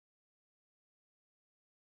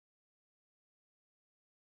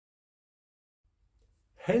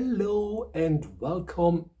Hello and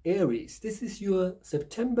welcome, Aries. This is your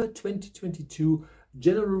September 2022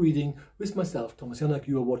 general reading with myself, Thomas Janak.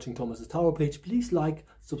 You are watching Thomas's Tarot page. Please like,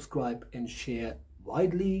 subscribe and share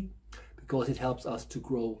widely because it helps us to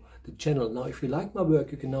grow the channel. Now, if you like my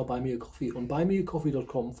work, you can now buy me a coffee on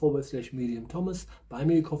buymeacoffee.com/medium Thomas,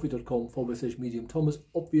 buymeacoffee.com/medium Thomas.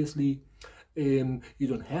 Obviously, you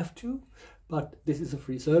don't have to, but this is a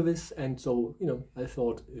free service, and so I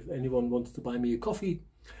thought if anyone wants to buy me a coffee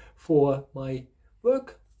for my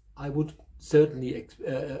work, I would certainly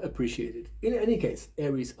appreciate it. In any case,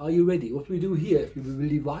 Aries, are you ready? What we do here, we will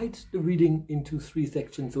divide the reading into 3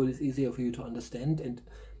 sections so it is easier for you to understand and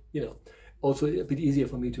also a bit easier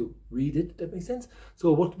for me to read it. That makes sense.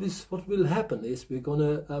 So what will happen is we're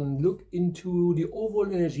gonna look into the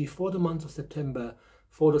overall energy for the month of September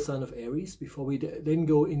for the sign of Aries before we then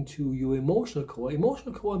go into your emotional core.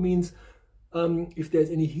 Emotional core means if there's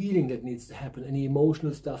any healing that needs to happen, any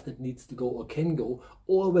emotional stuff that needs to go or can go,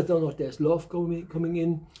 or whether or not there's love coming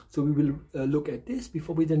in. So we will look at this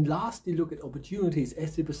before we then lastly look at opportunities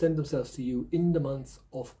as they present themselves to you in the months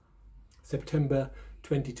of September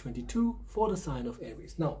 2022 for the sign of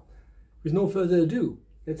Aries. Now, with no further ado,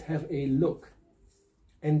 let's have a look.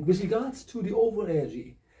 And with regards to the overall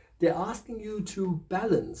energy, they're asking you to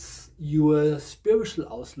balance your spiritual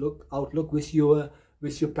outlook with your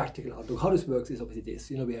practical outlook. How this works is obviously this.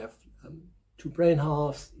 We have 2 brain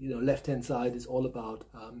halves. Left hand side is all about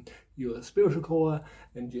your spiritual core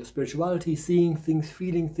and your spirituality, seeing things,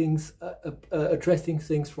 feeling things, addressing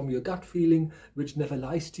things from your gut feeling, which never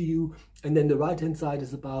lies to you. And then the right hand side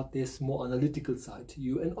is about this more analytical side to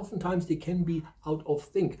you. And oftentimes they can be out of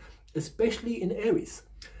sync, especially in Aries,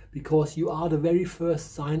 because you are the very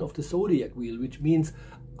first sign of the zodiac wheel, which means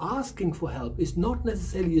asking for help is not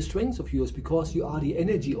necessarily a strength of yours because you are the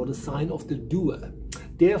energy or the sign of the doer.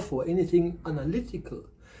 Therefore, anything analytical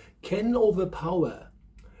can overpower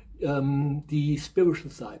the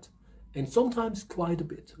spiritual side, and sometimes quite a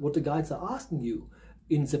bit. What the guides are asking you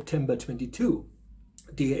in September 22,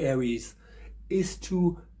 dear Aries, is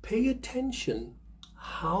to pay attention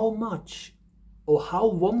how much or how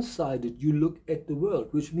one-sided you look at the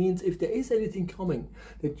world, which means if there is anything coming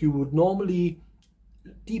that you would normally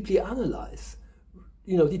deeply analyze,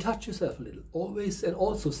 detach yourself a little, always, and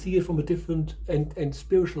also see it from a different and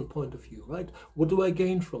spiritual point of view, right? What do I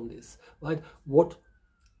gain from this, right? What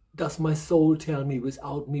does my soul tell me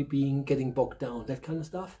without me getting bogged down, that kind of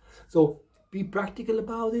stuff. So be practical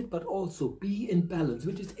about it, but also be in balance,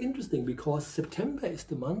 which is interesting because September is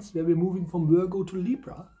the month where we're moving from Virgo to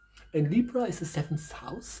Libra. And Libra is the 7th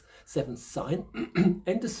house, 7th sign,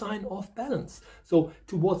 and the sign of balance. So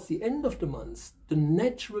towards the end of the month, the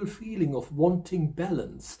natural feeling of wanting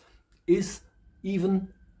balance is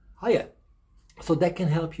even higher. So that can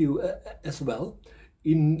help you as well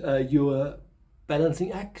in your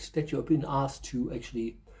balancing act that you have been asked to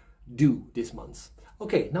actually do this month.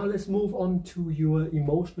 Okay, now let's move on to your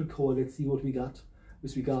emotional core. Let's see what we got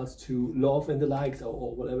with regards to love and the likes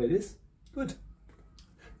or whatever it is. Good.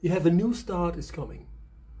 You have a new start is coming.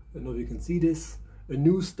 I don't know if you can see this. A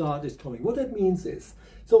new start is coming. What that means is,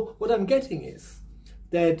 so what I'm getting is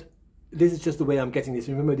that this is just the way I'm getting this.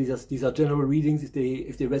 Remember, these are general readings. If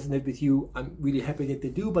they resonate with you, I'm really happy that they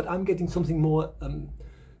do. But I'm getting something more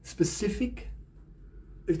specific,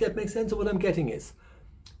 if that makes sense. So what I'm getting is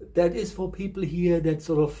that is for people here that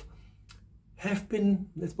sort of have been,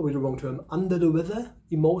 that's probably the wrong term, under the weather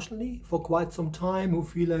emotionally for quite some time, who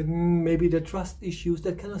feel like maybe the trust issues,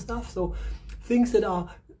 that kind of stuff. So things that are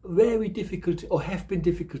very difficult or have been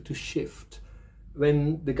difficult to shift.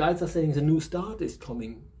 When the guides are saying the new start is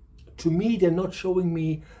coming, to me they're not showing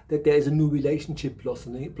me that there is a new relationship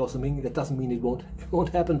blossoming. That doesn't mean it won't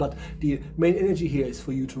happen, but the main energy here is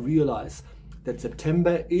for you to realize that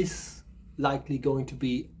September is likely going to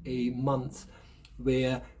be a month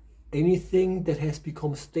where anything that has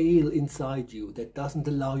become stale inside you, that doesn't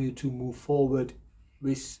allow you to move forward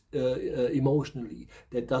with emotionally,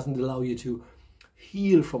 that doesn't allow you to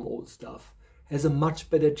heal from old stuff, has a much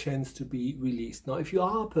better chance to be released. Now, if you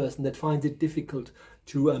are a person that finds it difficult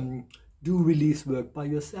to do release work by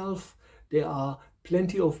yourself, there are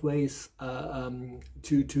plenty of ways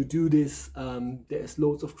to do this. There's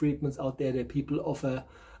loads of treatments out there that people offer,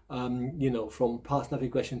 from past life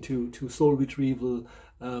regression to soul retrieval,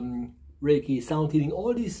 Reiki, sound healing.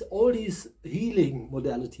 All these healing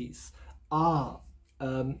modalities are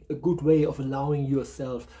a good way of allowing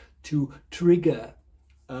yourself to trigger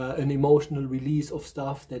an emotional release of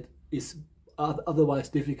stuff that is otherwise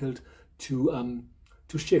difficult to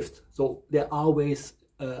shift. So there are ways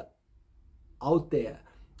out there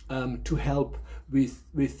to help with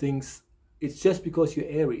things it's just because you're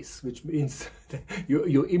Aries, which means that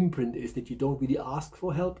your imprint is that you don't really ask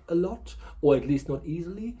for help a lot, or at least not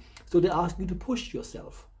easily. So they ask you to push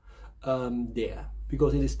yourself there,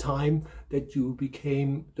 because it is time that you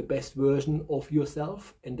became the best version of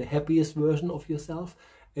yourself and the happiest version of yourself,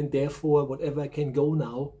 and therefore whatever can go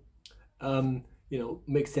now, you know,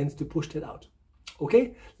 makes sense to push that out.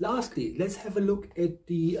 Okay, lastly, let's have a look at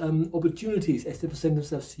the opportunities as they present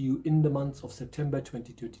themselves to you in the months of September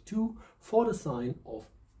 2022 for the sign of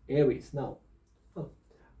Aries. Now,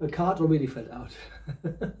 a card already fell out.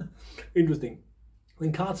 Interesting.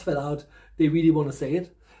 When cards fell out, they really want to say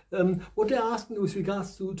it. What they're asking with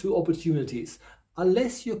regards to opportunities,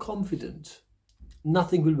 unless you're confident,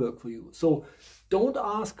 nothing will work for you. So don't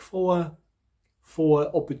ask for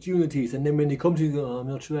opportunities, and then when they come to you, oh, I'm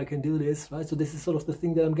not sure I can do this, right? So this is sort of the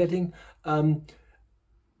thing that I'm getting.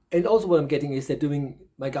 And also what I'm getting is that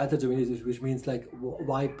my guides are doing this, which means like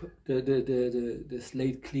wipe the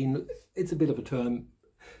slate clean. It's a bit of a term.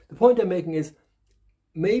 The point I'm making is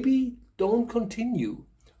maybe don't continue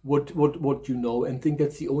what you know and think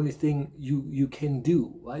that's the only thing you can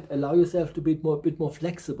do, right? Allow yourself to be a bit more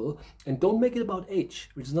flexible, and don't make it about age,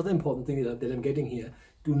 which is another important thing that I'm getting here.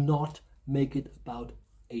 Do not make it about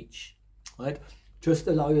age, right? Just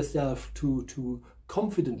allow yourself to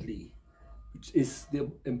confidently, which is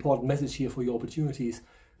the important message here for your opportunities,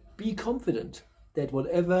 be confident that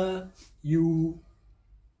whatever you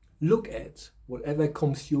look at, whatever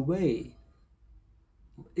comes your way,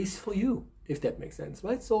 is for you, if that makes sense,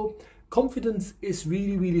 right? So confidence is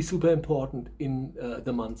really, really super important in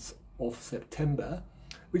the months of September,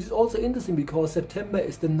 which is also interesting because September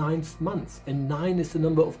is the 9th month, and 9 is the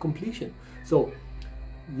number of completion. So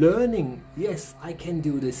learning, yes, I can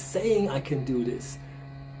do this, saying I can do this,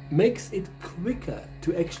 makes it quicker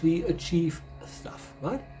to actually achieve stuff,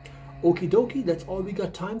 right? Okie dokie, that's all we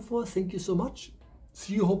got time for. Thank you so much.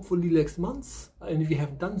 See you hopefully next month. And if you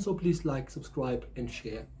haven't done so, please like, subscribe, and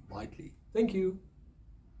share widely. Thank you.